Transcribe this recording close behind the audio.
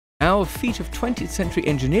now a feat of 20th century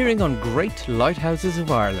engineering on great lighthouses of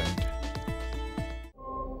Ireland.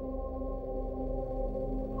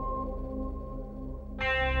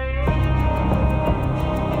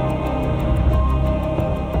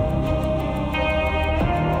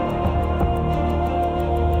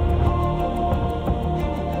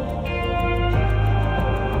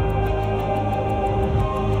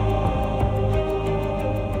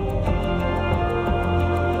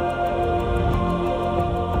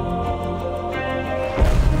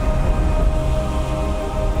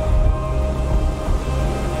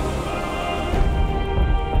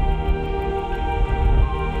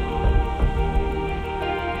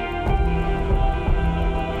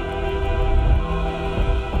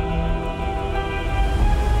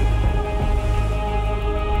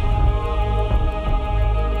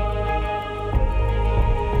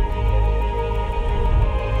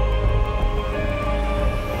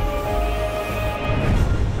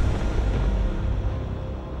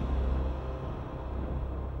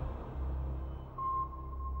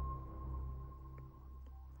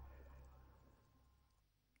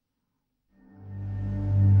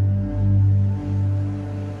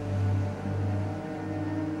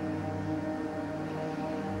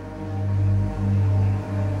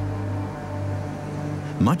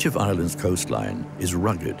 Much of Ireland's coastline is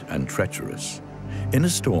rugged and treacherous. In a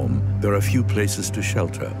storm, there are few places to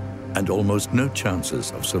shelter and almost no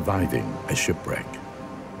chances of surviving a shipwreck.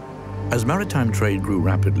 As maritime trade grew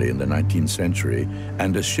rapidly in the 19th century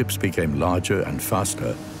and as ships became larger and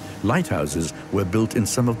faster, lighthouses were built in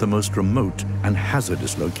some of the most remote and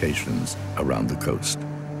hazardous locations around the coast.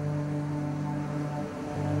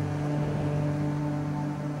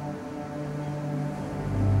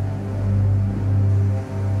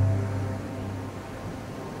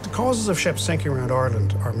 The causes of ships sinking around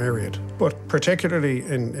Ireland are myriad, but particularly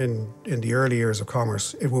in the early years of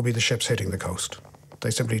commerce, it will be the ships hitting the coast.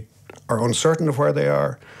 They simply are uncertain of where they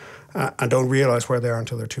are and don't realise where they are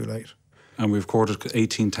until they're too late. And we've recorded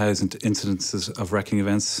 18,000 incidences of wrecking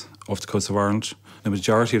events off the coast of Ireland. The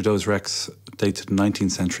majority of those wrecks date to the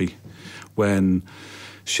 19th century, when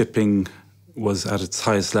shipping was at its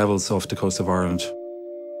highest levels off the coast of Ireland.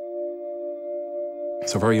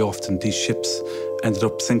 So very often these ships ended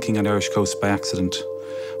up sinking on the Irish coast by accident,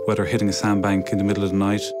 whether hitting a sandbank in the middle of the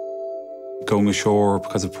night, going ashore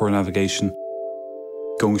because of poor navigation,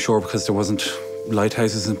 going ashore because there wasn't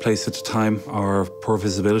lighthouses in place at the time, or poor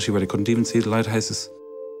visibility where they couldn't even see the lighthouses.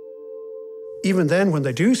 Even then, when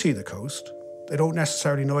they do see the coast, they don't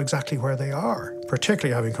necessarily know exactly where they are,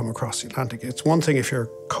 particularly having come across the Atlantic. It's one thing if you're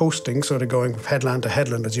coasting, sort of going from headland to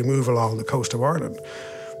headland as you move along the coast of Ireland.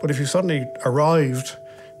 But if you suddenly arrived,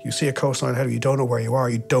 you see a coastline ahead of you, you don't know where you are,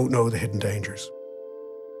 you don't know the hidden dangers.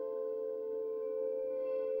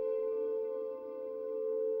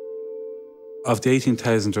 Of the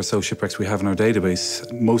 18,000 or so shipwrecks we have in our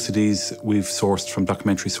database, most of these we've sourced from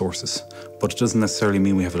documentary sources, but it doesn't necessarily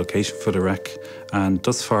mean we have a location for the wreck, and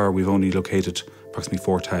thus far we've only located approximately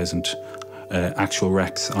 4,000 actual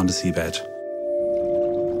wrecks on the seabed.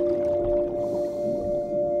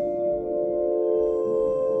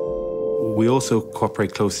 We also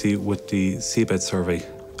cooperate closely with the Seabed Survey,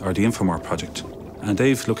 or the Infomar project, and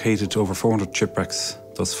they've located over 400 shipwrecks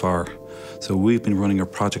thus far. So we've been running a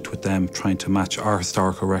project with them trying to match our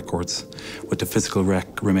historical records with the physical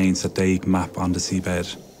wreck remains that they map on the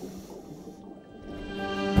seabed.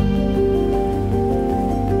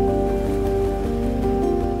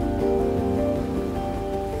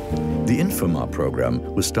 The Infomar program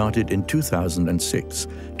was started in 2006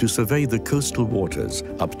 to survey the coastal waters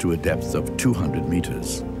up to a depth of 200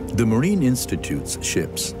 meters. The Marine Institute's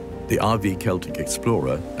ships, the RV Celtic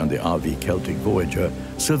Explorer and the RV Celtic Voyager,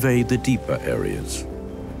 survey the deeper areas,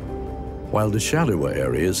 while the shallower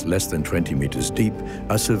areas, less than 20 meters deep,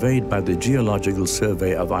 are surveyed by the Geological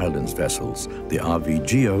Survey of Ireland's vessels, the RV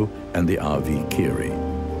Geo and the RV Kiri.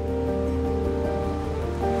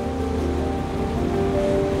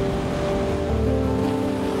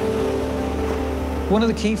 One of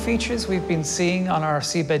the key features we've been seeing on our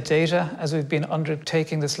seabed data as we've been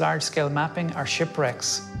undertaking this large-scale mapping are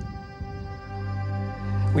shipwrecks.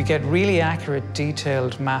 We get really accurate,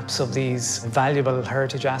 detailed maps of these valuable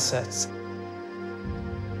heritage assets.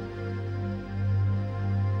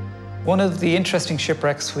 One of the interesting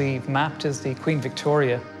shipwrecks we've mapped is the Queen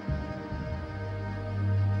Victoria.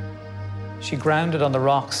 She grounded on the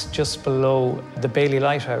rocks just below the Bailey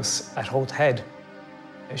Lighthouse at Howth Head.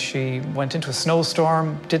 She went into a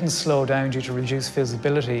snowstorm, didn't slow down due to reduced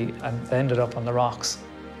visibility, and ended up on the rocks.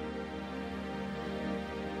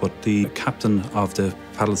 But the captain of the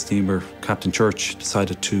paddle steamer, Captain Church,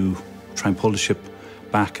 decided to try and pull the ship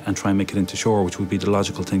back and try and make it into shore, which would be the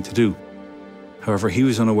logical thing to do. However, he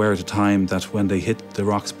was unaware at the time that when they hit the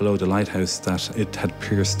rocks below the lighthouse that it had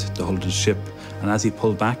pierced the hull of the ship. And as he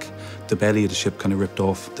pulled back, the belly of the ship kind of ripped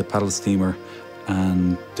off the paddle steamer,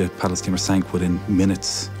 and the paddle steamer sank within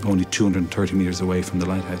minutes, only 230 metres away from the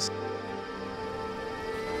lighthouse.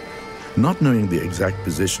 Not knowing the exact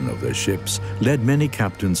position of their ships led many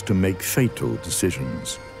captains to make fatal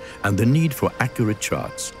decisions, and the need for accurate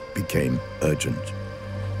charts became urgent.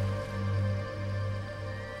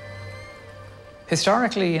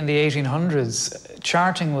 Historically, in the 1800s,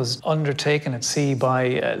 charting was undertaken at sea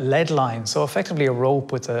by lead line, so effectively a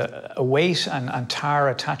rope with a weight and tar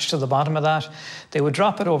attached to the bottom of that. They would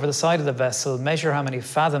drop it over the side of the vessel, measure how many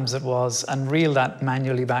fathoms it was, and reel that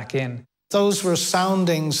manually back in. Those were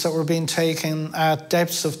soundings that were being taken at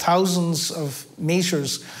depths of thousands of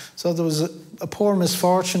metres. So there was a poor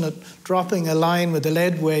misfortune at dropping a line with a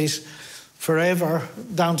lead weight forever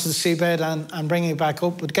down to the seabed and bringing it back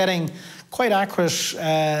up, but getting quite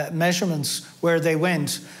accurate measurements where they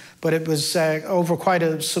went. But it was over quite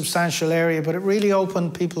a substantial area, but it really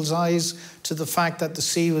opened people's eyes to the fact that the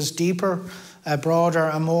sea was deeper, broader,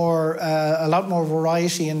 and a lot more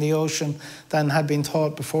variety in the ocean than had been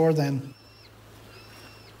thought before then.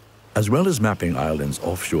 As well as mapping Ireland's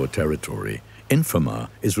offshore territory, Infomar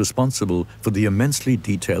is responsible for the immensely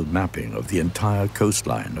detailed mapping of the entire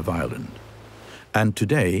coastline of Ireland. And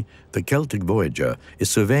today, the Celtic Voyager is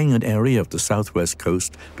surveying an area of the southwest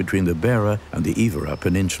coast between the Beara and the Iveragh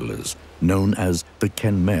peninsulas, known as the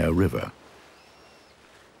Kenmare River.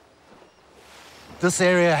 This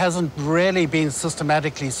area hasn't really been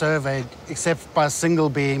systematically surveyed except by single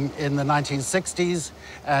beam in the 1960s,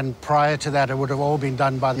 and prior to that it would have all been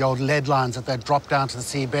done by the old lead lines that they'd drop down to the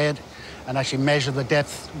seabed and actually measure the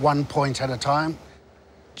depth one point at a time.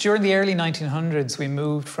 During the early 1900s, we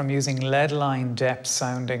moved from using lead line depth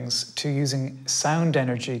soundings to using sound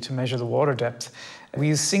energy to measure the water depth. We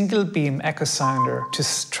use single beam echo sounder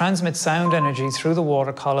to transmit sound energy through the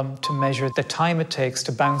water column to measure the time it takes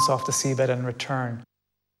to bounce off the seabed and return.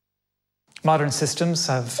 Modern systems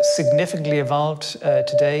have significantly evolved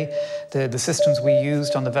today. The systems we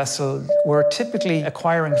used on the vessel were typically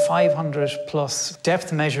acquiring 500 plus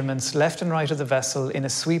depth measurements left and right of the vessel in a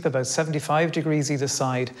sweep about 75 degrees either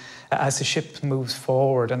side as the ship moves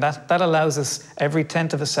forward. And that allows us every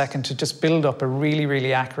 1/10 of a second to just build up a really,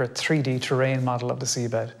 really accurate 3D terrain model of the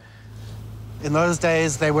seabed. In those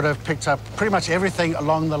days, they would have picked up pretty much everything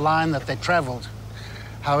along the line that they travelled.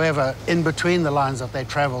 However, in between the lines that they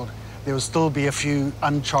travelled, there will still be a few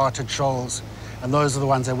uncharted shoals, and those are the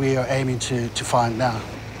ones that we are aiming to find now.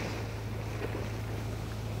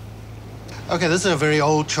 Okay, this is a very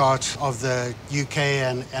old chart of the UK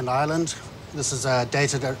and Ireland. This is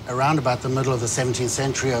dated around about the middle of the 17th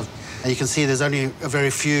century, and you can see there's only a very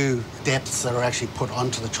few depths that are actually put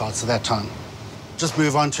onto the charts at that time. Just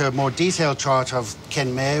move on to a more detailed chart of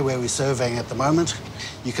Kenmare, where we're surveying at the moment.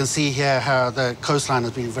 You can see here how the coastline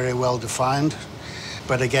has been very well defined,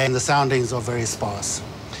 but again, the soundings are very sparse.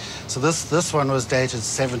 So this one was dated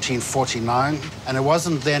 1749, and it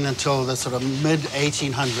wasn't then until the sort of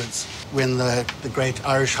mid-1800s when the great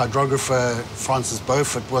Irish hydrographer Francis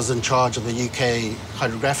Beaufort was in charge of the UK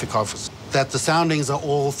Hydrographic Office that the soundings are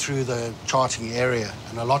all through the charting area,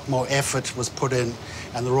 and a lot more effort was put in,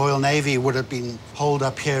 and the Royal Navy would have been holed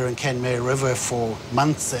up here in Kenmare River for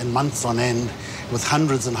months and months on end with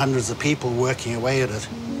hundreds and hundreds of people working away at it.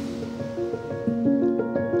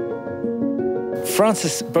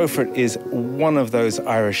 Francis Beaufort is one of those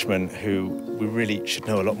Irishmen who we really should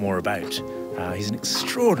know a lot more about. He's an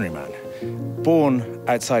extraordinary man. Born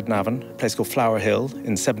outside Navan, a place called Flower Hill,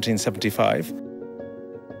 in 1775.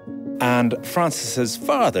 And Francis's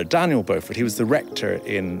father, Daniel Beaufort, he was the rector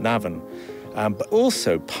in Navan, but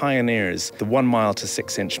also pioneers the 1 mile to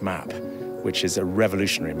 6 inch map, which is a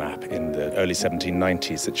revolutionary map in the early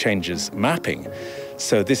 1790s that changes mapping.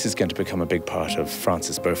 So this is going to become a big part of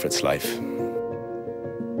Francis Beaufort's life.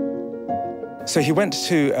 So he went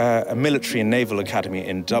to a military and naval academy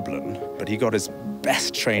in Dublin, but he got his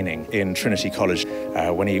best training in Trinity College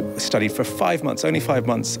when he studied for 5 months, only 5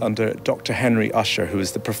 months, under Dr. Henry Usher, who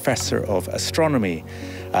is the professor of astronomy,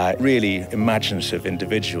 really imaginative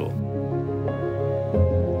individual.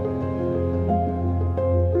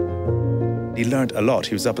 He learned a lot.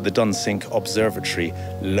 He was up at the Dunsink Observatory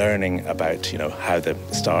learning about, how the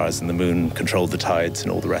stars and the moon controlled the tides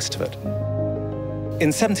and all the rest of it.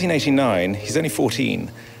 In 1789, he's only 14,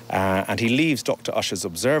 and he leaves Dr. Usher's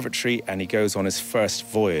observatory and he goes on his first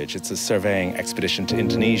voyage. It's a surveying expedition to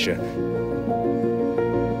Indonesia.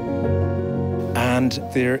 And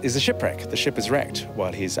there is a shipwreck. The ship is wrecked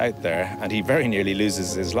while he's out there, and he very nearly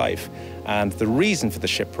loses his life. And the reason for the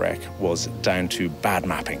shipwreck was down to bad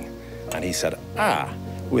mapping. And he said,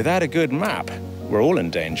 without a good map, we're all in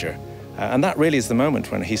danger. And that really is the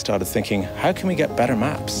moment when he started thinking, how can we get better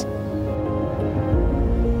maps?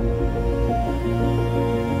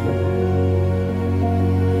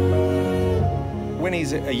 When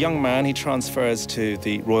he's a young man, he transfers to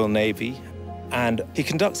the Royal Navy, and he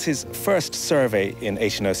conducts his first survey in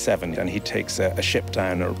 1807, and he takes a ship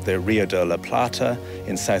down the Rio de la Plata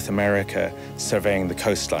in South America, surveying the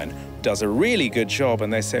coastline. Does a really good job,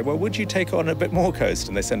 and they say, well, would you take on a bit more coast?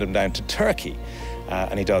 And they send him down to Turkey,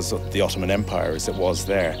 and he does the Ottoman Empire as it was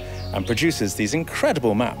there, and produces these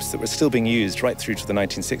incredible maps that were still being used right through to the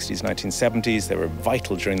 1960s, 1970s. They were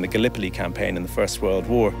vital during the Gallipoli campaign in the First World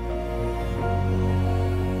War.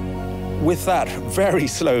 With that very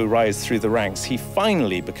slow rise through the ranks, he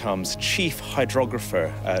finally becomes chief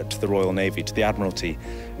hydrographer to the Royal Navy, to the Admiralty,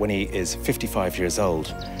 when he is 55 years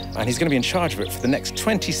old. And he's going to be in charge of it for the next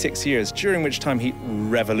 26 years, during which time he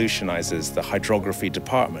revolutionizes the hydrography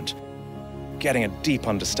department, getting a deep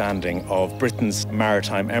understanding of Britain's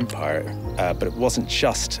maritime empire. But it wasn't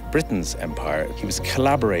just Britain's empire. He was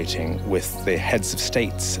collaborating with the heads of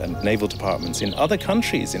states and naval departments in other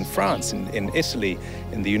countries, in France, in Italy,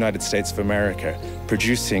 in the United States of America,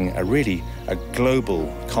 producing a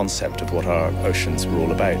global concept of what our oceans were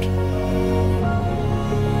all about.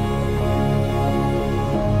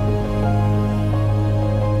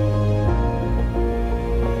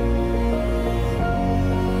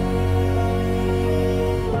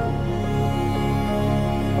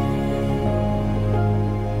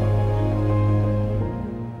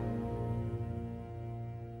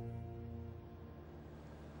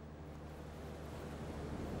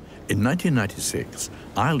 In 1996,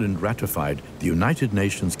 Ireland ratified the United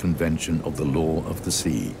Nations Convention of the Law of the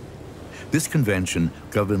Sea. This convention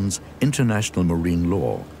governs international marine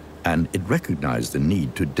law, and it recognized the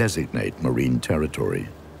need to designate marine territory.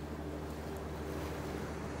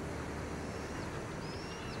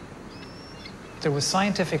 There was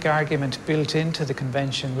scientific argument built into the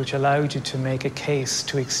convention which allowed you to make a case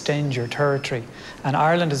to extend your territory, and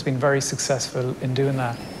Ireland has been very successful in doing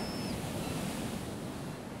that.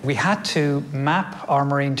 We had to map our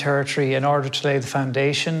marine territory in order to lay the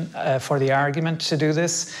foundation for the argument to do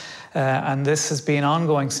this, and this has been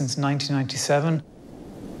ongoing since 1997.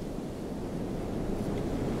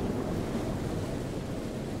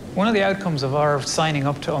 One of the outcomes of our signing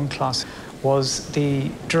up to UNCLOS was the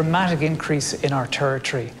dramatic increase in our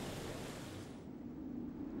territory.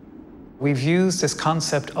 We've used this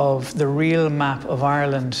concept of the real map of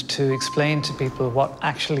Ireland to explain to people what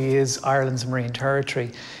actually is Ireland's marine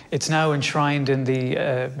territory. It's now enshrined in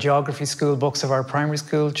the geography school books of our primary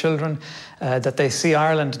school children, that they see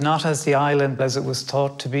Ireland not as the island as it was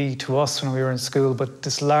thought to be to us when we were in school, but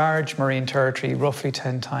this large marine territory, roughly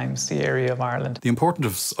 10 times the area of Ireland. The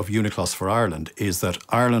importance of UNICLOS for Ireland is that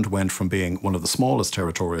Ireland went from being one of the smallest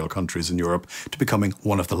territorial countries in Europe to becoming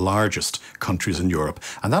one of the largest countries in Europe.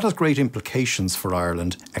 And that has great implications for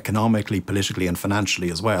Ireland economically, politically and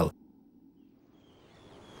financially as well.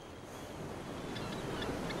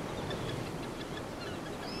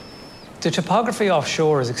 The topography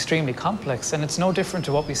offshore is extremely complex, and it's no different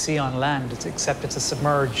to what we see on land, except it's a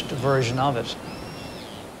submerged version of it.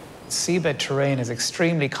 Seabed terrain is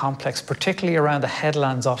extremely complex, particularly around the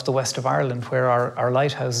headlands off the west of Ireland, where our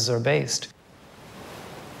lighthouses are based.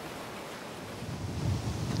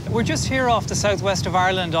 We're just here off the southwest of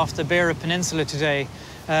Ireland, off the Beara Peninsula today,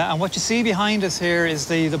 and what you see behind us here is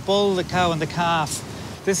the bull, the cow and the calf.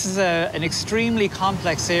 This is an extremely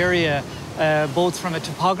complex area, both from a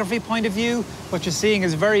topography point of view. What you're seeing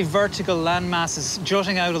is very vertical land masses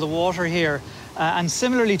jutting out of the water here. And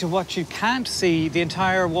similarly to what you can't see, the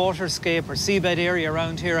entire waterscape or seabed area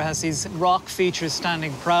around here has these rock features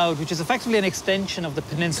standing proud, which is effectively an extension of the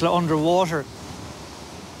peninsula underwater.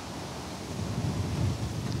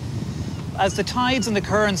 As the tides and the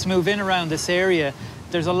currents move in around this area,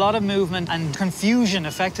 there's a lot of movement and confusion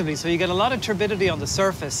effectively, so you get a lot of turbidity on the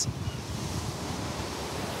surface.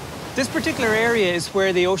 This particular area is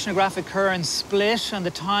where the oceanographic currents split, and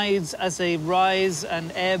the tides, as they rise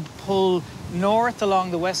and ebb, pull north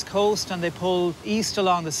along the west coast and they pull east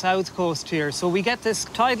along the south coast here. So we get this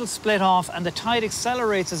tidal split off, and the tide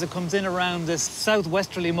accelerates as it comes in around this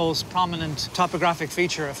southwesterly most prominent topographic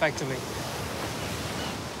feature effectively.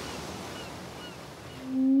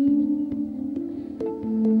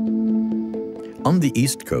 On the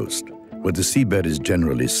east coast, where the seabed is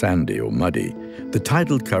generally sandy or muddy, the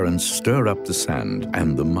tidal currents stir up the sand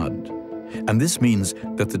and the mud. and this means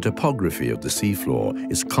that the topography of the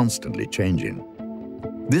seafloor is constantly changing.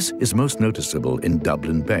 This is most noticeable in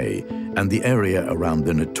Dublin Bay and the area around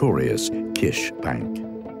the notorious Kish Bank.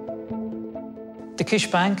 The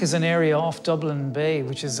Kish Bank is an area off Dublin Bay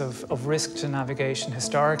which is of risk to navigation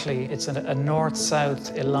historically. It's a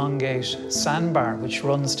north-south elongate sandbar which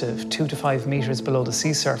runs to 2 to 5 metres below the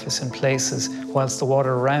sea surface in places, whilst the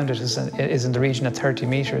water around it is in the region of 30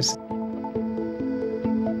 metres.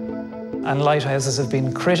 And lighthouses have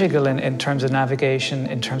been critical in terms of navigation,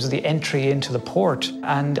 in terms of the entry into the port,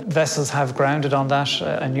 and vessels have grounded on that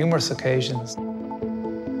on numerous occasions.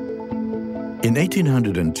 In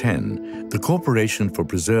 1810, the Corporation for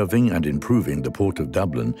Preserving and Improving the Port of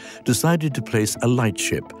Dublin decided to place a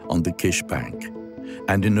lightship on the Kish Bank.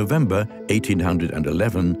 And in November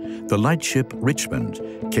 1811, the lightship Richmond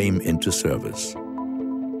came into service.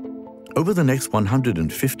 Over the next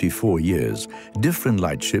 154 years, different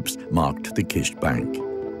lightships marked the Kish Bank.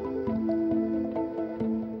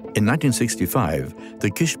 In 1965,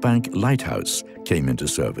 the Kish Bank Lighthouse came into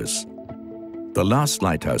service. The last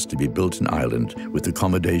lighthouse to be built in Ireland with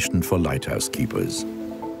accommodation for lighthouse keepers.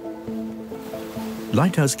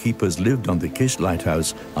 Lighthouse keepers lived on the Kish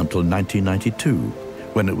Lighthouse until 1992,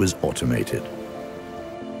 when it was automated.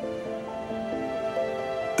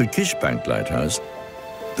 The Kish Bank Lighthouse,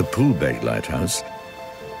 the Poolbeg Lighthouse,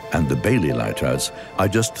 and the Bailey Lighthouse are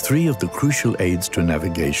just 3 of the crucial aids to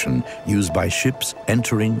navigation used by ships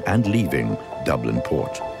entering and leaving Dublin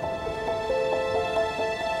Port.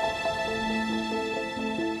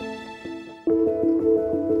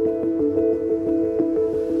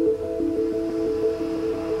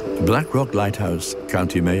 Blackrock Lighthouse,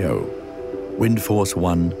 County Mayo. Wind force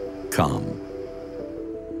 1, calm.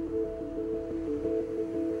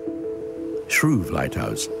 Shrove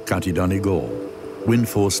Lighthouse, County Donegal. Wind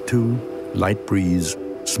force 2, light breeze,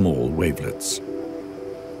 small wavelets.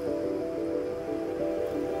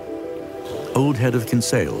 Old Head of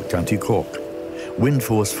Kinsale, County Cork. Wind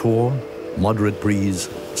force 4, moderate breeze,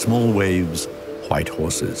 small waves, white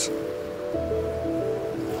horses.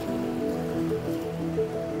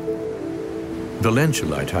 Valentia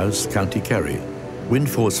Lighthouse, County Kerry. Wind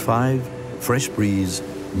force 5, fresh breeze,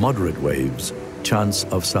 moderate waves, chance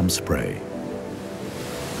of some spray.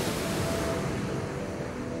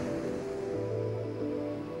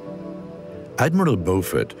 Admiral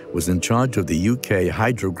Beaufort was in charge of the UK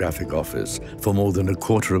Hydrographic Office for more than a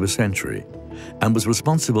quarter of a century and was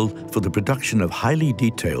responsible for the production of highly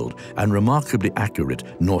detailed and remarkably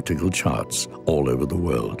accurate nautical charts all over the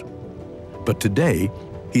world. But today,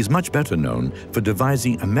 he's much better known for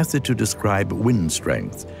devising a method to describe wind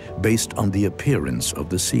strength based on the appearance of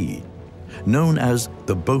the sea, known as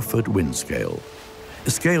the Beaufort Wind Scale,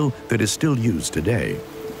 a scale that is still used today.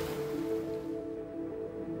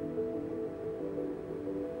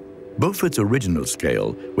 Beaufort's original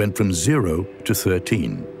scale went from 0 to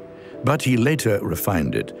 13, but he later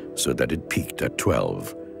refined it so that it peaked at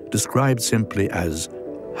 12, described simply as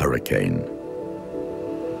hurricane.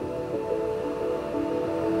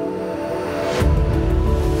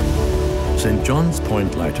 St. John's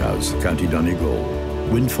Point Lighthouse, County Donegal.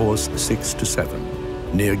 Wind force 6 to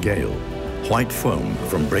 7. Near gale. White foam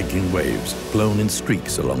from breaking waves blown in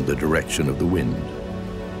streaks along the direction of the wind.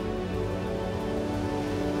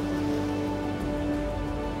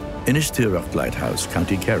 Innistirach Lighthouse,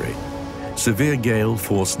 County Kerry. Severe gale,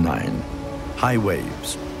 force 9. High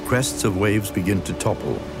waves. Crests of waves begin to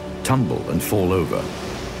topple, tumble and fall over.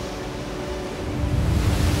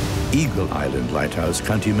 Eagle Island Lighthouse,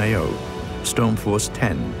 County Mayo. Storm force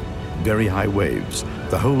 10. Very high waves.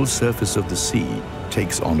 The whole surface of the sea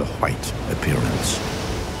takes on a white appearance.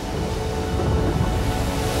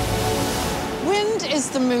 Wind is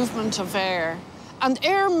the movement of air. And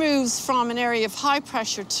air moves from an area of high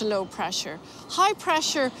pressure to low pressure. High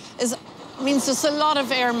pressure means there's a lot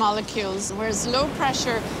of air molecules, whereas low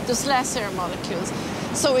pressure, there's less air molecules.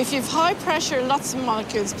 So if you've high pressure, lots of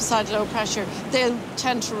molecules beside low pressure, they'll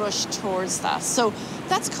tend to rush towards that. So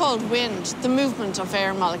that's called wind, the movement of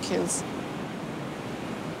air molecules.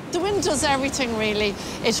 The wind does everything, really.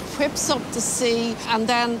 It whips up the sea, and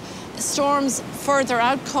then storms further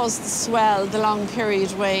out cause the swell, the long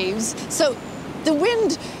period waves. So the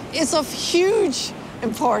wind is of huge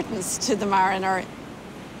importance to the mariner.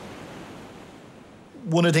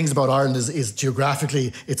 One of the things about Ireland is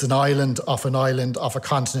geographically, it's an island off a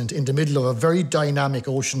continent in the middle of a very dynamic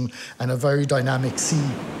ocean and a very dynamic sea.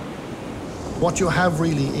 What you have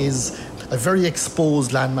really is a very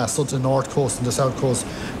exposed landmass, so the north coast and the south coast,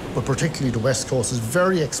 but particularly the west coast, is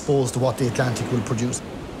very exposed to what the Atlantic will produce.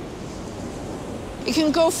 You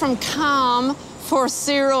can go from calm force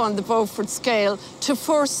 0 on the Beaufort scale to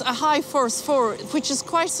force a high force 4, which is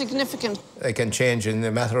quite significant. It can change in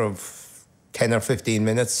a matter of 10 or 15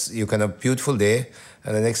 minutes. You can have a beautiful day,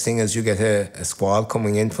 and the next thing is you get a squall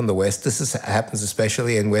coming in from the west. This happens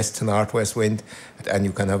especially in west to northwest wind, and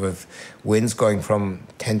you can have winds going from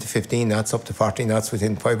 10 to 15 knots up to 40 knots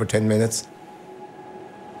within 5 or 10 minutes.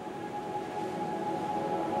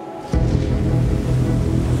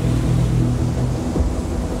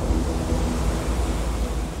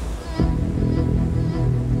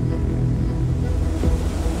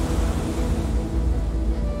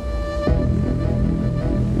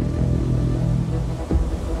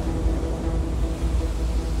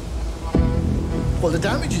 Well, the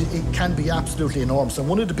damage, it can be absolutely enormous. And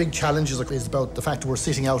one of the big challenges is about the fact that we're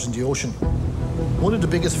sitting out in the ocean. One of the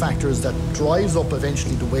biggest factors that drives up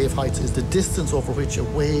eventually the wave heights is the distance over which a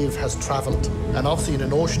wave has travelled. And obviously in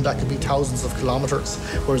an ocean that can be thousands of kilometres,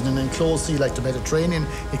 whereas in an enclosed sea like the Mediterranean,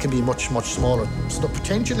 it can be much, much smaller. So the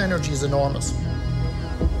potential energy is enormous.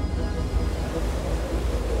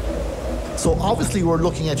 So obviously we're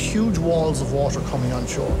looking at huge walls of water coming on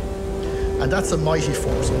shore. And that's a mighty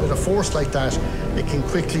force. And with a force like that, it can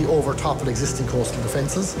quickly overtopple existing coastal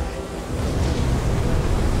defences.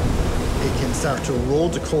 It can start to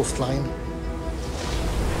erode the coastline.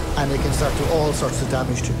 And it can start to do all sorts of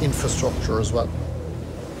damage to infrastructure as well.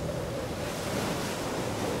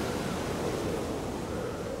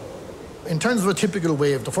 In terms of a typical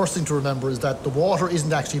wave, the first thing to remember is that the water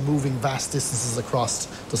isn't actually moving vast distances across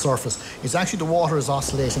the surface. It's actually the water is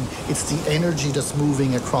oscillating. It's the energy that's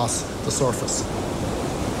moving across the surface.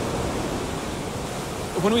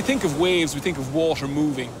 When we think of waves, we think of water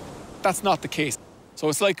moving. That's not the case. So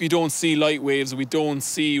it's like we don't see light waves, we don't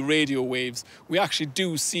see radio waves. We actually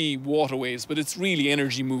do see water waves, but it's really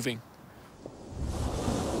energy moving.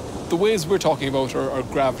 The waves we're talking about are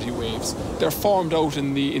gravity waves. They're formed out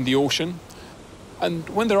in the ocean, and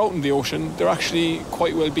when they're out in the ocean, they're actually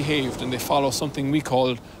quite well behaved, and they follow something we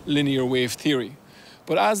call linear wave theory.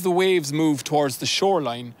 But as the waves move towards the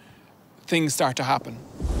shoreline, things start to happen.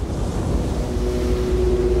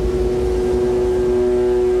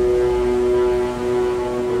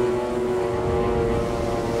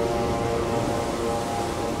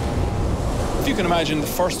 If you can imagine the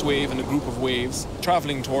first wave in a group of waves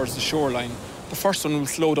travelling towards the shoreline, the first one will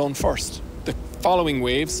slow down first. The following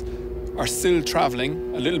waves are still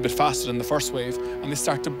travelling a little bit faster than the first wave, and they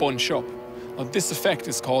start to bunch up. Now, this effect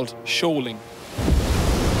is called shoaling.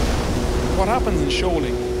 What happens in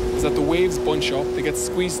shoaling is that the waves bunch up, they get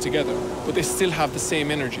squeezed together, but they still have the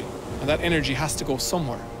same energy, and that energy has to go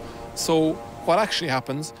somewhere. So what actually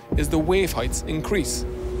happens is the wave heights increase.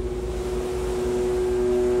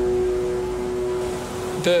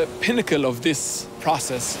 The pinnacle of this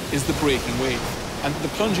process is the breaking wave, and the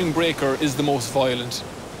plunging breaker is the most violent.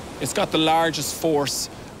 It's got the largest force.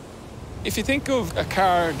 If you think of a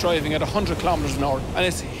car driving at 100 kilometers an hour and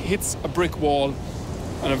it hits a brick wall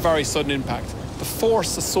on a very sudden impact, the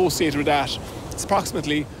force associated with that is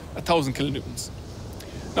approximately 1,000 kilonewtons.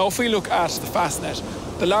 Now, if we look at the Fastnet,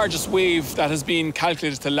 the largest wave that has been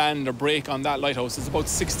calculated to land or break on that lighthouse is about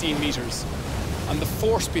 16 meters. And the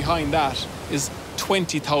force behind that is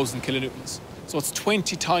 20,000 kilonewtons. So it's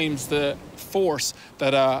 20 times the force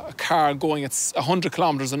that a car going at 100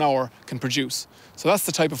 kilometers an hour can produce. So that's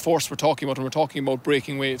the type of force we're talking about when we're talking about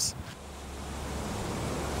breaking waves.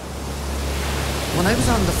 When I was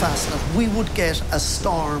on the Fastnet, we would get a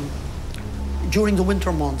storm during the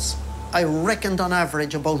winter months. I reckoned on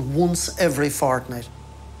average about once every fortnight.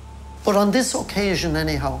 But on this occasion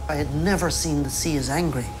anyhow, I had never seen the sea as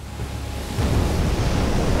angry.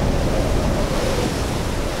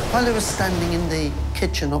 While I was standing in the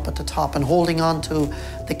kitchen up at the top and holding on to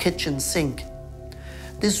the kitchen sink,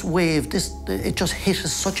 this wave, it just hit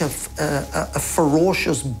us such a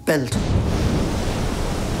ferocious belt.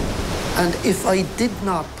 And if I did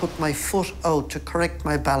not put my foot out to correct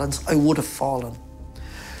my balance, I would have fallen.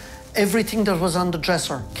 Everything that was on the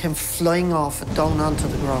dresser came flying off down onto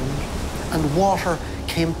the ground, and water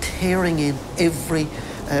came tearing in every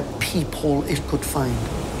peephole it could find.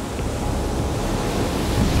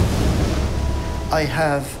 I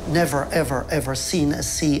have never, ever, ever seen a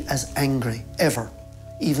sea as angry, ever,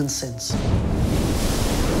 even since.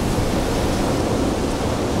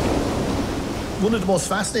 One of the most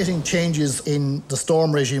fascinating changes in the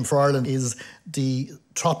storm regime for Ireland is the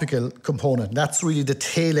tropical component. That's really the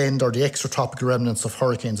tail end or the extratropical remnants of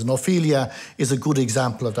hurricanes, and Ophelia is a good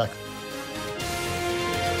example of that.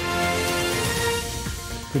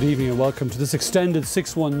 Good evening and welcome to this extended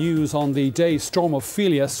 6-1 news on the day Storm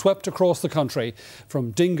Ophelia swept across the country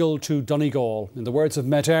from Dingle to Donegal. In the words of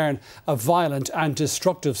Met Éireann, a violent and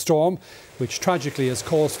destructive storm which tragically has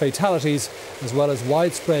caused fatalities as well as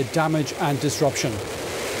widespread damage and disruption.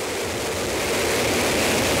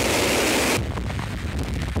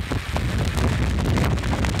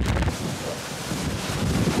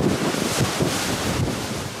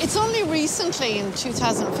 It's only recently, in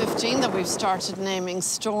 2015, that we've started naming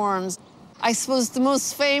storms. I suppose the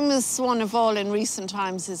most famous one of all in recent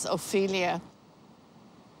times is Ophelia.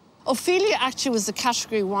 Ophelia actually was a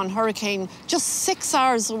Category 1 hurricane just 6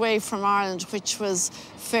 hours away from Ireland, which was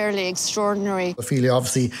fairly extraordinary. Ophelia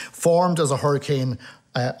obviously formed as a hurricane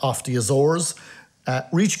off the Azores,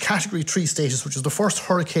 reached Category 3 status, which was the first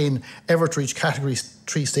hurricane ever to reach Category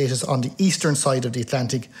 3 status on the eastern side of the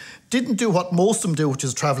Atlantic. Didn't do what most of them do, which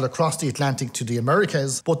is travel across the Atlantic to the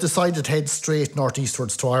Americas, but decided to head straight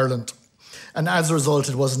northeastwards to Ireland. And as a result,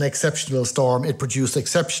 it was an exceptional storm. It produced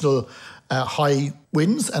exceptional high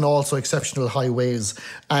winds and also exceptional high waves.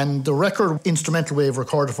 And the record instrumental wave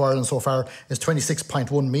recorded for Ireland so far is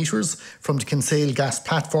 26.1 metres from the Kinsale gas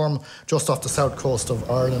platform just off the south coast of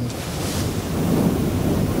Ireland.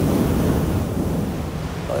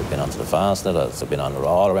 I've been onto the Fastnet, I've been on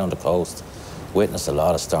all around the coast, witnessed a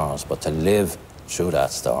lot of storms, but to live through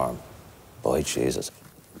that storm, by Jesus,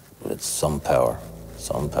 with some power,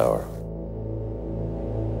 some power.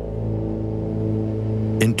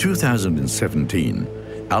 In 2017,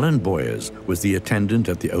 Alan Boyers was the attendant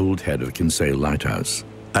at the old head of Kinsale Lighthouse.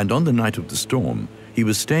 And on the night of the storm, he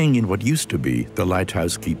was staying in what used to be the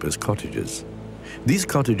lighthouse keeper's cottages. These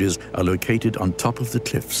cottages are located on top of the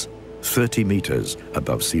cliffs, 30 metres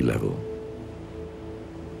above sea level.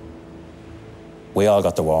 We all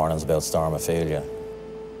got the warnings about Storm Ophelia,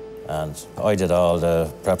 and I did all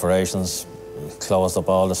the preparations, closed up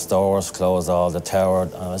all the stores, closed all the tower,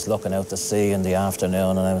 and I was looking out to sea in the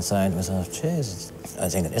afternoon, and I was saying to myself, Jesus, I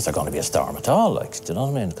was thinking, is there going to be a storm at all, like, do you know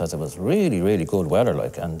what I mean? Because it was really, really good weather,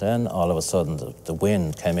 like, and then all of a sudden the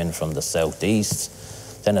wind came in from the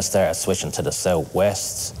southeast, then it started switching to the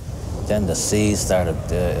southwest, then the sea started,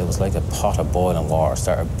 it was like a pot of boiling water,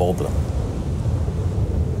 started bubbling.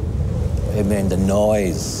 I mean, the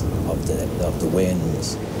noise of the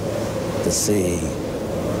winds, the sea,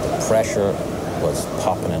 the pressure was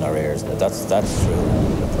popping in our ears. That's true,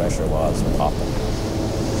 the pressure was popping.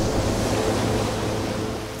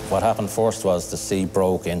 What happened first was the sea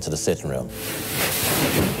broke into the sitting room.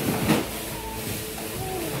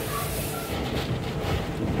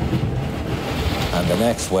 And the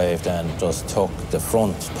next wave then just took the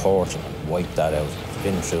front porch and wiped that out,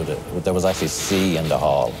 in through there was actually sea in the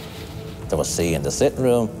hall. There was sea in the sitting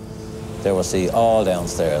room, there was sea all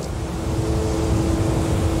downstairs.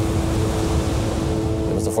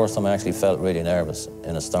 It was the first time I actually felt really nervous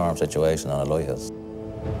in a storm situation on a lighthouse.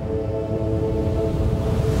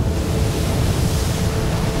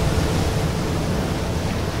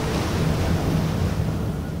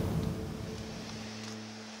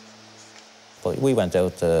 But we went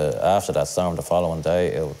out after that storm the following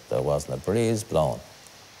day, there wasn't a breeze blowing.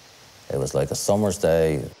 It was like a summer's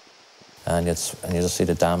day, and you just see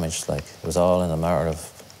the damage, like, it was all in a matter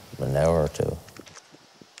of an hour or two.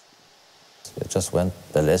 It just went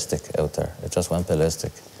ballistic out there. It just went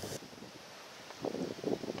ballistic.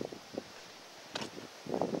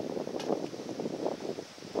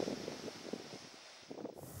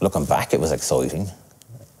 Looking back, it was exciting,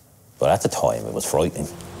 but at the time, it was frightening.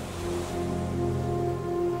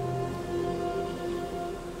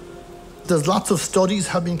 There's lots of studies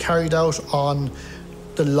have been carried out on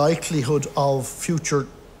the likelihood of future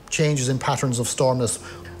changes in patterns of stormness.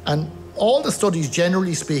 And all the studies,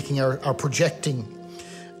 generally speaking, are projecting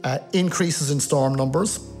increases in storm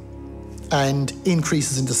numbers and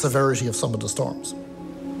increases in the severity of some of the storms.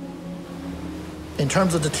 In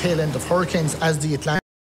terms of the tail end of hurricanes, as the Atlantic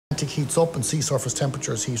heats up and sea surface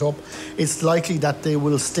temperatures heat up, it's likely that they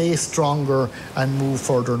will stay stronger and move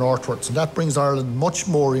further northwards. And that brings Ireland much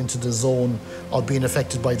more into the zone of being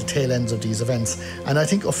affected by the tail ends of these events. And I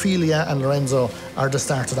think Ophelia and Lorenzo are the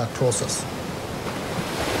start of that process.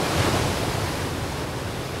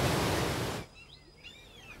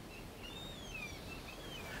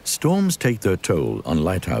 Storms take their toll on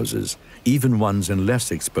lighthouses, even ones in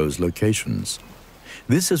less exposed locations.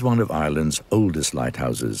 This is one of Ireland's oldest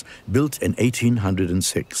lighthouses, built in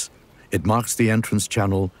 1806. It marks the entrance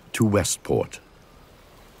channel to Westport.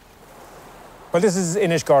 Well, this is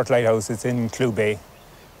Inishgort Lighthouse. It's in Clew Bay.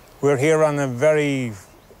 We're here on a very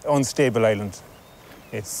unstable island.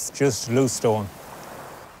 It's just loose stone.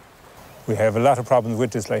 We have a lot of problems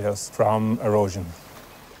with this lighthouse from erosion.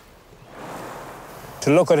 To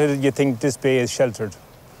look at it, you think this bay is sheltered,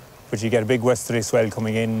 but you get a big westerly swell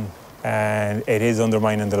coming in, and it is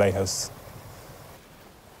undermining the lighthouse.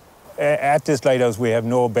 At this lighthouse, we have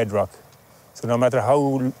no bedrock. So no matter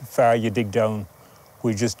how far you dig down,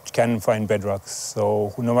 we just can't find bedrock.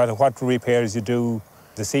 So no matter what repairs you do,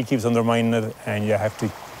 the sea keeps undermining it, and you have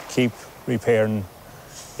to keep repairing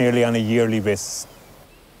nearly on a yearly basis.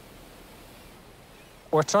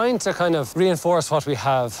 We're trying to kind of reinforce what we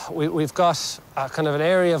have. We've got a kind of an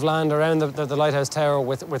area of land around the lighthouse tower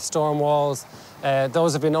with storm walls.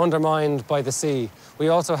 Those have been undermined by the sea. We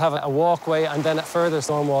also have a walkway and then further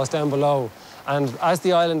storm walls down below. And as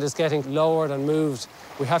the island is getting lowered and moved,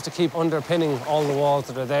 we have to keep underpinning all the walls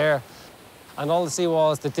that are there. And all the sea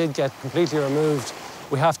walls that did get completely removed,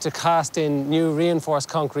 we have to cast in new reinforced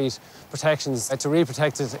concrete protections to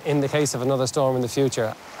re-protect it in the case of another storm in the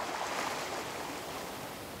future.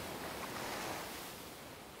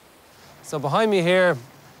 So behind me here,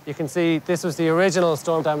 you can see this was the original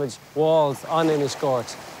storm damage walls on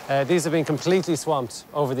Inishcourt. These have been completely swamped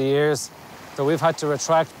over the years. So we've had to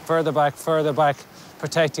retract further back,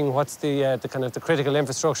 protecting what's the kind of the critical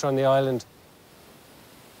infrastructure on the island.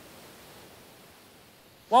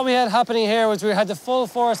 What we had happening here was we had the full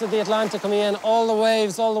force of the Atlantic coming in, all the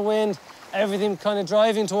waves, all the wind, everything kind of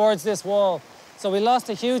driving towards this wall. So we lost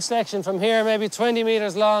a huge section from here, maybe 20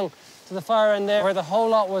 metres long, to the far end there, where the whole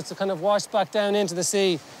lot was to kind of wash back down into the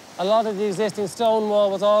sea. A lot of the existing stone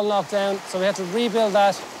wall was all knocked down, so we had to rebuild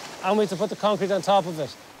that, and we had to put the concrete on top of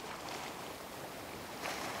it.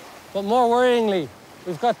 But more worryingly,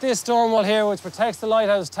 we've got this storm wall here, which protects the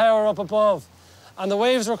lighthouse tower up above. And the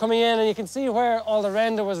waves were coming in, and you can see where all the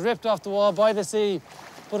render was ripped off the wall by the sea.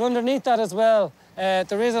 But underneath that as well,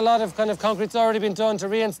 there is a lot of kind of concrete's already been done to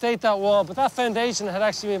reinstate that wall, but that foundation had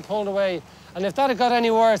actually been pulled away. And if that had got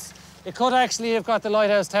any worse, it could actually have got the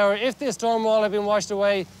lighthouse tower. If this storm wall had been washed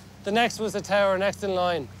away, the next was the tower next in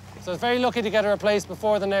line. So it's very lucky to get it replaced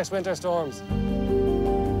before the next winter storms.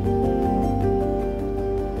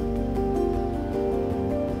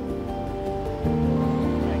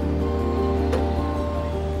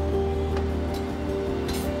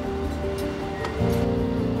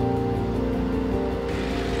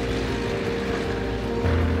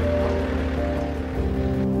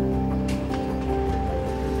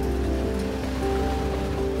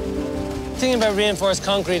 The thing about reinforced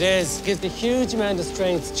concrete is it gives a huge amount of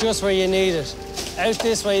strength just where you need it. Out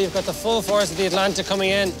this way, you've got the full force of the Atlantic coming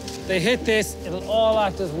in. They hit this, it'll all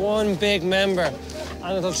act as one big member,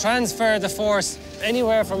 and it'll transfer the force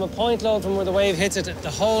anywhere from a point load from where the wave hits it, the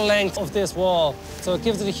whole length of this wall. So it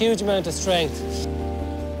gives it a huge amount of strength.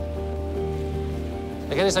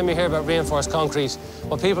 Like anytime you hear about reinforced concrete,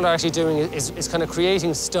 what people are actually doing is kind of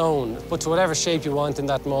creating stone, but to whatever shape you want in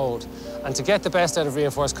that mould. And to get the best out of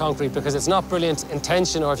reinforced concrete, because it's not brilliant in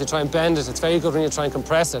tension, or if you try and bend it, it's very good when you try and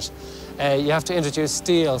compress it. You have to introduce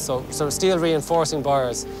steel, so steel reinforcing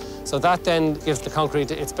bars. So that then gives the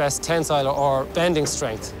concrete its best tensile or bending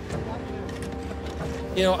strength.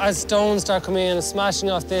 You know, as stones start coming in and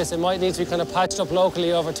smashing off this, it might need to be kind of patched up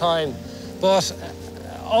locally over time. But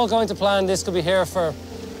all going to plan, this could be here for,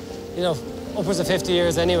 you know, upwards of 50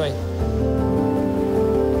 years anyway.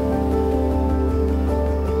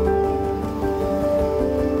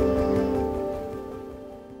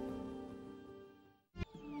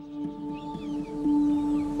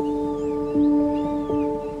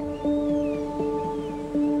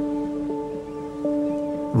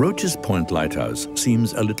 Roach's Point Lighthouse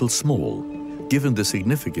seems a little small, given the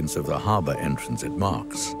significance of the harbour entrance it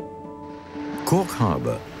marks. Cork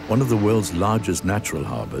Harbour, one of the world's largest natural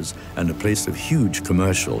harbours and a place of huge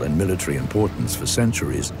commercial and military importance for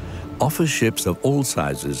centuries, offers ships of all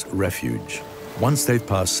sizes refuge, once they've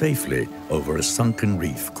passed safely over a sunken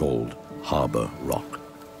reef called Harbour Rock.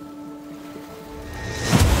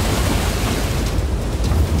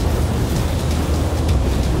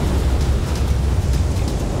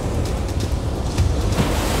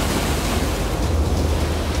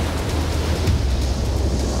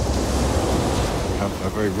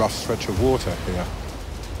 Very rough stretch of water here.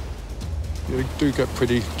 You do get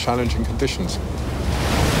pretty challenging conditions.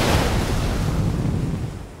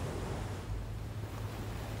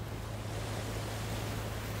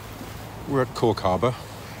 We're at Cork Harbour,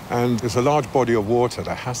 and there's a large body of water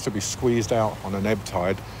that has to be squeezed out on an ebb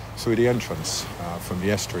tide through the entrance from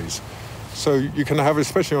the estuaries. So you can have,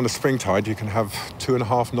 especially on a spring tide, you can have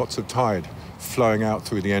 2.5 knots of tide flowing out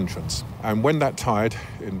through the entrance. And when that tide,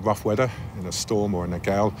 in rough weather, in a storm or in a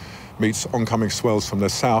gale, meets oncoming swells from the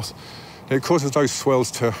south, it causes those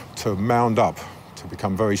swells to mound up, to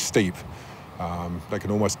become very steep. They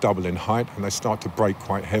can almost double in height, and they start to break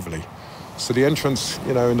quite heavily. So the entrance,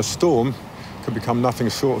 in a storm can become nothing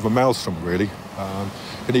short of a maelstrom, really.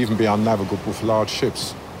 It can even be unnavigable for large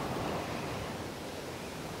ships.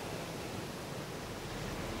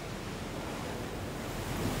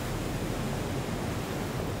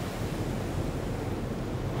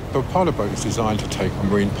 The pilot boat is designed to take a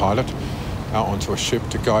marine pilot out onto a ship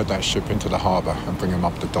to guide that ship into the harbour and bring them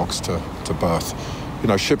up the docks to berth.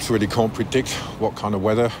 Ships really can't predict what kind of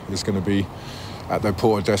weather is going to be at their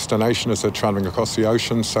port of destination as they're travelling across the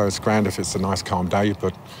ocean, so it's grand if it's a nice calm day,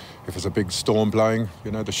 but if it's a big storm blowing,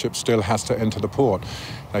 the ship still has to enter the port.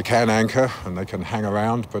 They can anchor and they can hang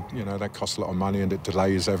around, but that costs a lot of money and it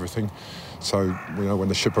delays everything. So when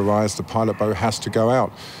the ship arrives, the pilot boat has to go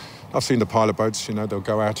out. I've seen the pilot boats, they'll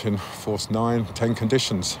go out in force 9, 10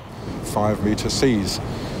 conditions, 5-metre seas,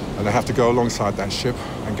 and they have to go alongside that ship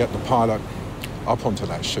and get the pilot up onto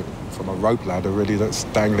that ship from a rope ladder, really, that's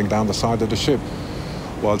dangling down the side of the ship,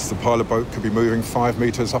 whilst the pilot boat could be moving 5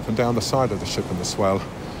 metres up and down the side of the ship in the swell.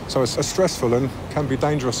 So it's a stressful and can be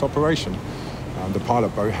dangerous operation. And the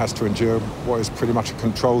pilot boat has to endure what is pretty much a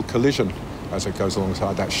controlled collision as it goes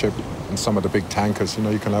alongside that ship. And some of the big tankers,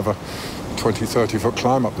 you can have a 20, 30-foot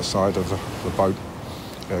climb up the side of the boat.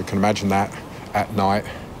 You can imagine that at night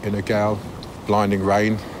in a gale, blinding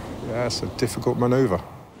rain. Yeah, it's a difficult manoeuvre.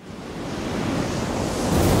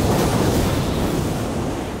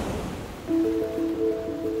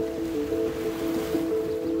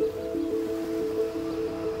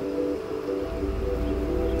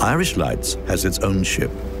 Irish Lights has its own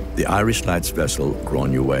ship, the Irish Lights vessel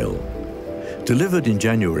Gráinne Mhaol. Delivered in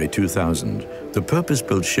January 2000, the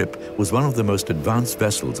purpose-built ship was one of the most advanced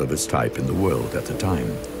vessels of its type in the world at the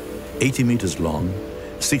time. 80 meters long,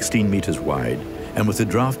 16 meters wide, and with a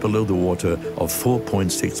draft below the water of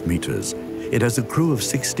 4.6 meters, it has a crew of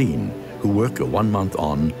 16 who work a 1 month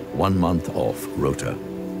on, 1 month off rota.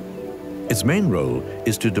 Its main role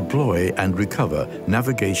is to deploy and recover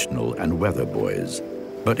navigational and weather buoys,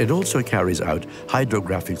 but it also carries out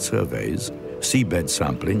hydrographic surveys, seabed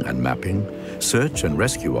sampling and mapping, search and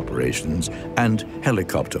rescue operations, and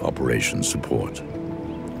helicopter operation support.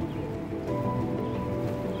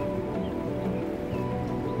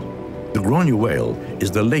 The Gráinne Mhaol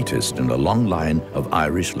is the latest in a long line of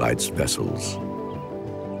Irish Lights vessels.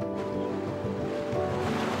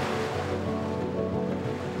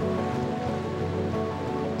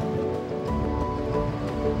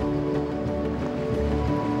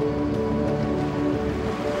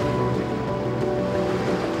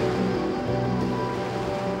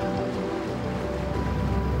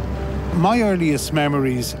 My earliest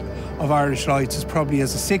memories of Irish Lights is probably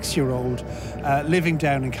as a 6-year-old living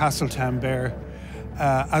down in Castletownbere,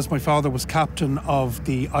 as my father was captain of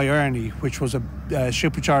the Ierne, which was a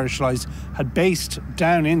ship which Irish Lights had based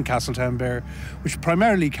down in Castletownbere, which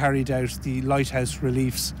primarily carried out the lighthouse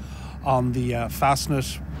reliefs on the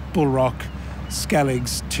Fastnet, Bulrock,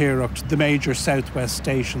 Skelligs, Tirrocht, the major southwest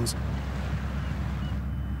stations.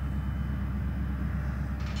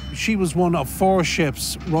 She was one of 4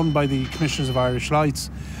 ships run by the Commissioners of Irish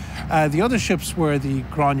Lights. The other ships were the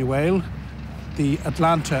Gráinne Mhaol, the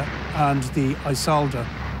Atlanta and the Isolde.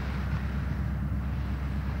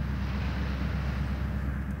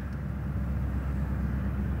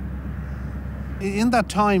 In that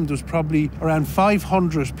time, there was probably around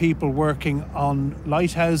 500 people working on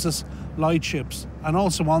lighthouses, lightships, and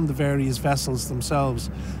also on the various vessels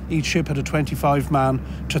themselves. Each ship had a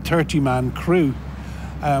 25-man to 30-man crew.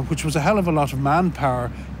 Which was a hell of a lot of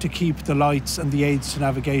manpower to keep the lights and the aids to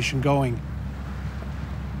navigation going.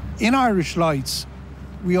 In Irish Lights,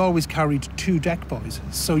 we always carried 2 deck boys.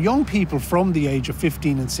 So young people from the age of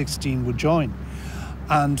 15 and 16 would join.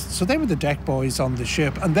 And so they were the deck boys on the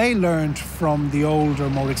ship, and they learned from the older,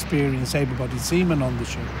 more experienced, able-bodied seamen on the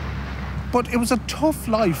ship. But it was a tough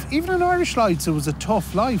life. Even in Irish Lights, it was a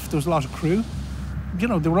tough life. There was a lot of crew.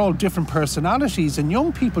 They were all different personalities, and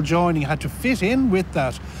young people joining had to fit in with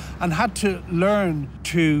that and had to learn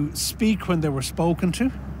to speak when they were spoken to,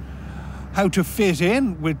 how to fit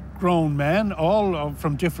in with grown men, all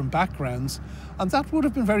from different backgrounds, and that would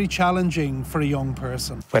have been very challenging for a young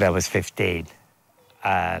person. When I was 15,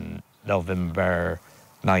 and November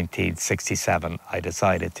 1967, I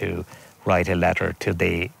decided to write a letter to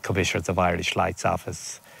the Commissioners of Irish Lights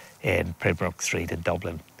office in Primrock Street in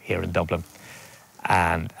Dublin, here in Dublin,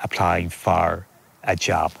 and applying for a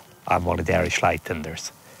job on one of the Irish Light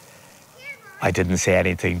tenders. I didn't say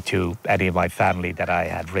anything to any of my family that I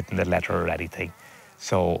had written a letter or anything.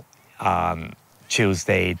 So on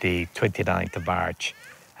Tuesday, the 29th of March,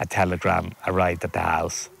 a telegram arrived at the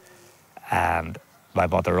house, and my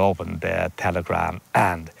mother opened the telegram,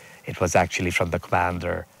 and it was actually from the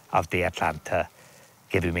commander of the Atlanta,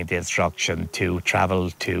 giving me the instruction to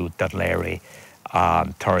travel to Dunleary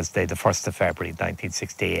on Thursday, the 1st of February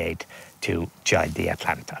 1968, to join the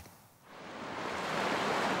Atlanta.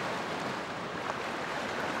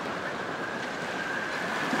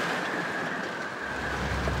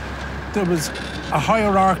 There was a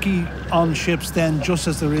hierarchy on ships then, just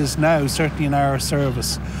as there is now, certainly in our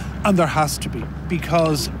service. And there has to be,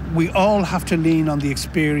 because we all have to lean on the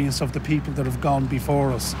experience of the people that have gone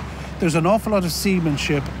before us. There's an awful lot of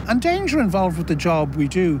seamanship and danger involved with the job we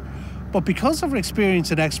do, but because of our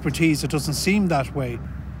experience and expertise, it doesn't seem that way.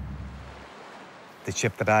 The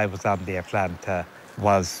ship that I was on, the Atlanta,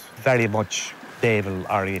 was very much naval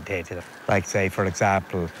orientated. Like, say, for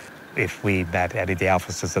example, if we met any of the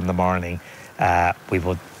officers in the morning, we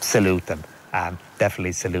would salute them and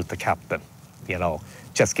definitely salute the captain, you know,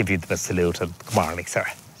 just give you the salute and good morning, sir.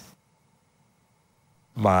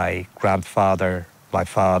 My grandfather, my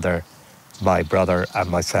father, my brother and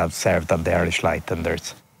myself served on the Irish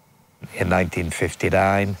Lighthousers. In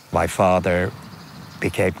 1959, my father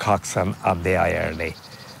became coxswain on the Ireland.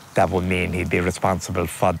 That would mean he'd be responsible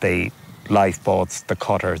for the lifeboats, the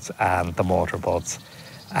cutters and the motorboats,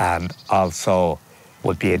 and also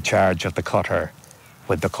would be in charge of the cutter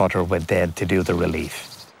when the cutter went in to do the relief.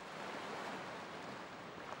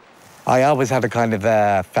 I always had a kind of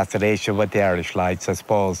fascination with the Irish Lights, I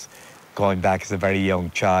suppose, going back as a very young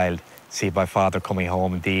child, see my father coming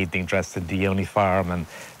home in the evening dressed in the uniform and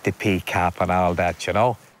the pea cap and all that, you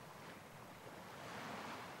know.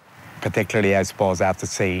 Particularly, I suppose, after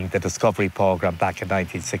seeing the Discovery programme back in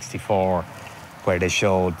 1964, where they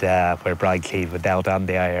showed where Brian Cleave went out on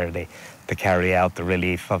the Ireland to carry out the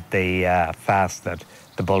relief of the Fastnet,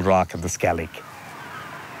 the Bulrock and the Skellig.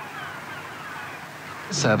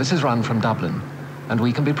 Service is run from Dublin, and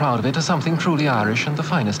we can be proud of it as something truly Irish and the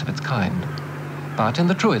finest of its kind. But in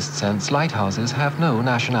the truest sense, lighthouses have no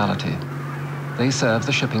nationality. They serve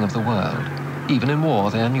the shipping of the world. Even in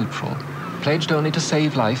war, they are neutral, pledged only to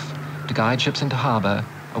save life, to guide ships into harbour,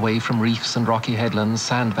 away from reefs and rocky headlands,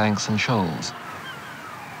 sandbanks and shoals.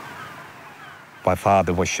 My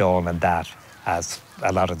father was shown in that, as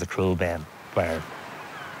a lot of the crewmen were.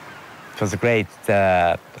 It was a great,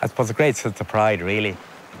 I suppose, a great sense of pride, really.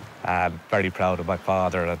 I'm very proud of my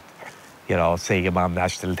father and, you know, seeing him on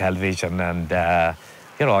national television and,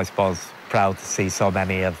 you know, I suppose proud to see so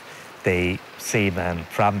many of the seamen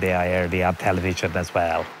from the IRD on television as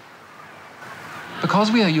well.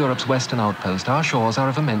 Because we are Europe's western outpost, our shores are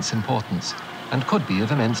of immense importance and could be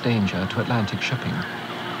of immense danger to Atlantic shipping.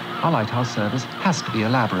 Our lighthouse service has to be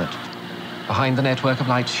elaborate. Behind the network of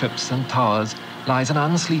lightships and towers lies an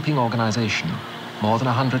unsleeping organisation. More than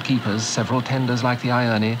 100 keepers, several tenders like the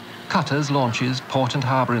Ione, cutters, launches, port and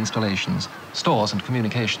harbour installations, stores and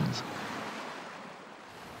communications.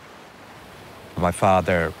 My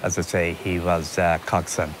father, as I say, he was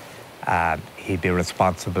coxswain, and he'd be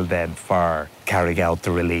responsible then for carrying out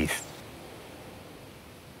the relief.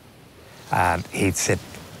 And he'd sit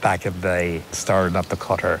back in the stern of the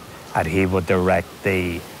cutter and he would direct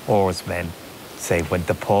the oarsmen, say, when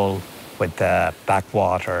to pull, with the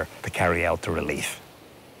backwater to carry out the relief.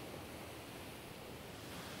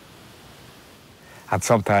 And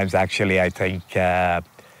sometimes, actually, I think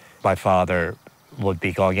my father would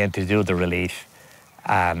be going in to do the relief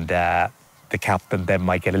and the captain then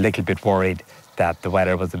might get a little bit worried that the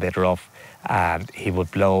weather was a bit rough and he would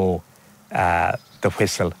blow the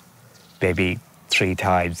whistle maybe 3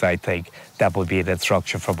 times, I think. That would be an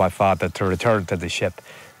instruction from my father to return to the ship.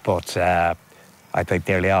 But I think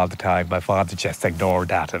nearly all the time my father just ignored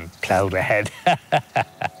that and ploughed ahead.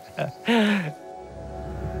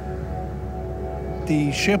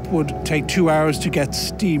 The ship would take 2 hours to get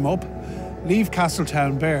steam up, leave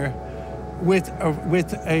Castletown Bare with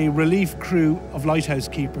a relief crew of lighthouse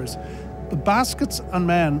keepers. The baskets and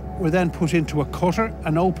men were then put into a cutter,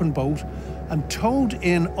 an open boat, and towed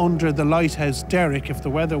in under the lighthouse derrick if the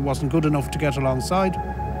weather wasn't good enough to get alongside.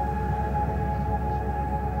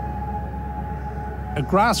 A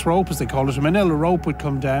grass rope, as they call it, a manila rope, would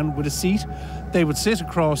come down with a seat. They would sit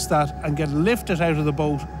across that and get lifted out of the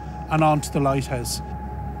boat and onto the lighthouse.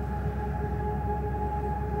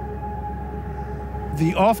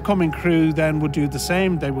 The off-coming crew then would do the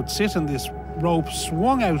same. They would sit in this rope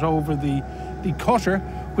swung out over the cutter,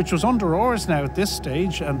 which was under oars now at this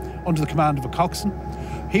stage and under the command of a coxswain.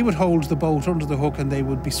 He would hold the boat under the hook and they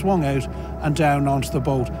would be swung out and down onto the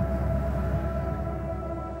boat.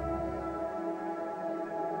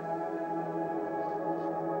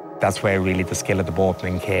 That's where really the skill of the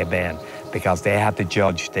boatmen came in, because they had to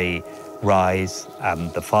judge the rise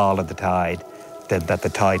and the fall of the tide, then that the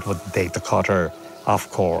tide wouldn't take the cutter off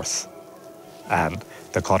course, and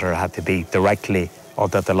the cutter had to be directly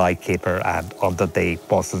under the lightkeeper and under the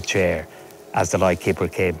bosun's chair as the lightkeeper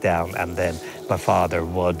came down, and then my father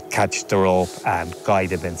would catch the rope and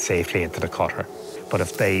guide him in safely into the cutter. But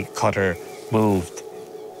if the cutter moved,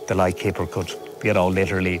 the lightkeeper could,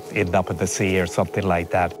 literally end up in the sea or something like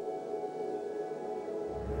that.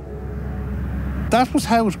 That was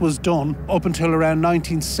how it was done up until around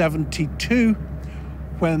 1972,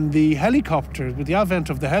 when the helicopter, with the advent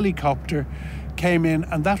of the helicopter, came in,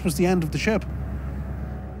 and that was the end of the ship.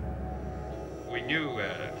 We knew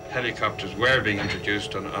helicopters were being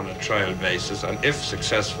introduced on a trial basis, and if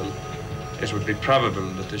successful, it would be probable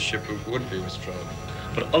that the ship would be withdrawn.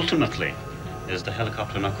 But ultimately, is the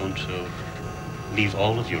helicopter not going to leave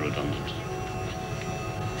all of you redundant?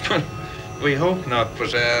 We hope not,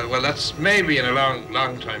 but well, that's maybe in a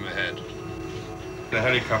long time ahead. The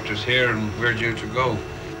helicopter's here and we're due to go.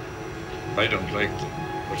 I don't like them,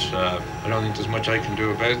 but I don't think there's much I can do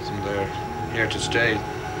about them. They're here to stay.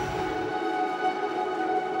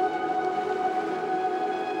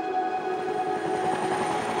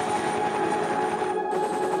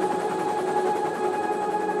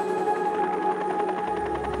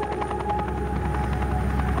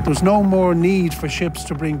 There's no more need for ships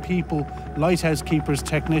to bring people, lighthouse keepers,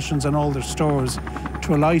 technicians and all their stores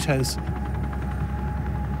to a lighthouse.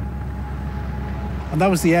 And that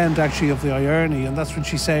was the end actually of the Ierne, and that's when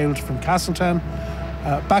she sailed from Castletown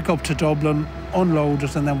back up to Dublin,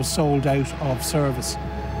 unloaded, and then was sold out of service.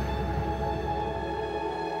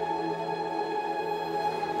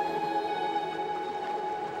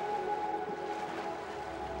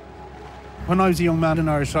 When I was a young man in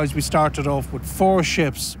Irish Lights, we started off with 4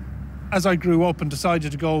 ships. As I grew up and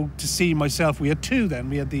decided to go to sea myself, we had 2 then.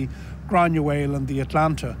 We had the Granuaile and the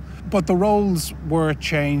Atlanta. But the roles were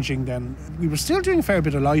changing then. We were still doing a fair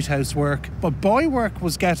bit of lighthouse work, but buoy work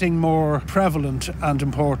was getting more prevalent and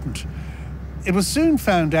important. It was soon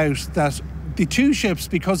found out that the 2 ships,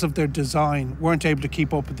 because of their design, weren't able to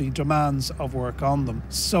keep up with the demands of work on them.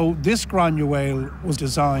 So this Granuaile was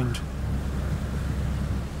designed.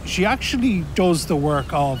 She actually does the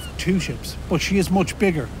work of 2 ships, but she is much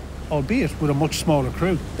bigger, albeit with a much smaller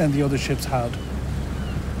crew than the other ships had.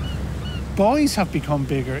 Buoys have become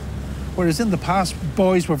bigger, whereas in the past,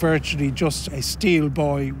 buoys were virtually just a steel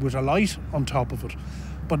buoy with a light on top of it.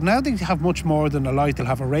 But now they have much more than a light. They'll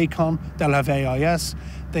have a Raycon, they'll have AIS,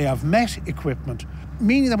 they have MET equipment,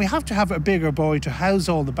 meaning that we have to have a bigger buoy to house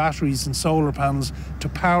all the batteries and solar panels to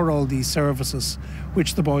power all these services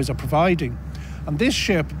which the buoys are providing. And this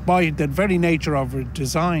ship, by the very nature of her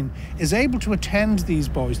design, is able to attend these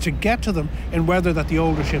buoys, to get to them in weather that the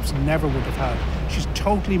older ships never would have had. She's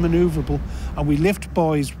totally manoeuvrable, and we lift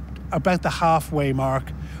buoys about the halfway mark,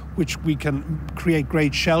 which we can create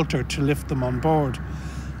great shelter to lift them on board.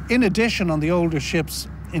 In addition, on the older ships,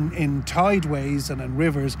 in tideways and in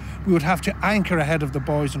rivers, we would have to anchor ahead of the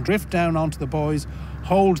buoys and drift down onto the buoys,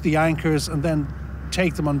 hold the anchors, and then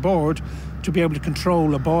take them on board to be able to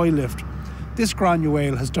control a buoy lift. This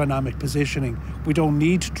Granuaile has dynamic positioning. We don't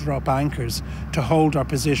need to drop anchors to hold our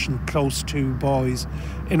position close to buoys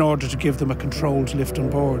in order to give them a controlled lift on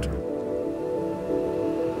board.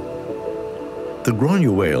 The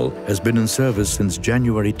Granuaile has been in service since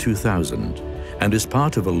January 2000 and is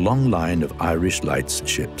part of a long line of Irish Lights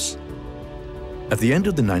ships. At the end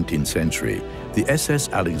of the 19th century, the SS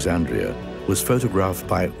Alexandria was photographed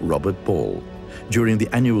by Robert Ball during the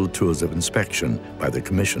annual tours of inspection by the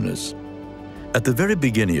commissioners. At the very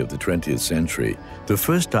beginning of the 20th century, the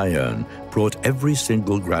first Ierne brought every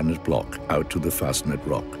single granite block out to the Fastnet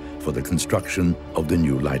Rock for the construction of the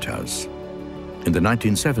new lighthouse. In the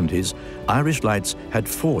 1970s, Irish Lights had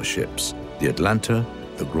 4 ships: the Atlanta,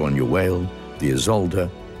 the Granuaile, the Isolde,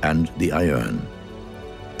 and the Ierne.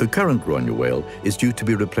 The current Granuaile is due to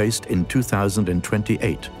be replaced in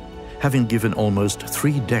 2028, having given almost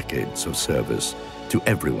 3 decades of service to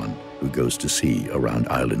everyone who goes to sea around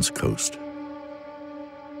Ireland's coast.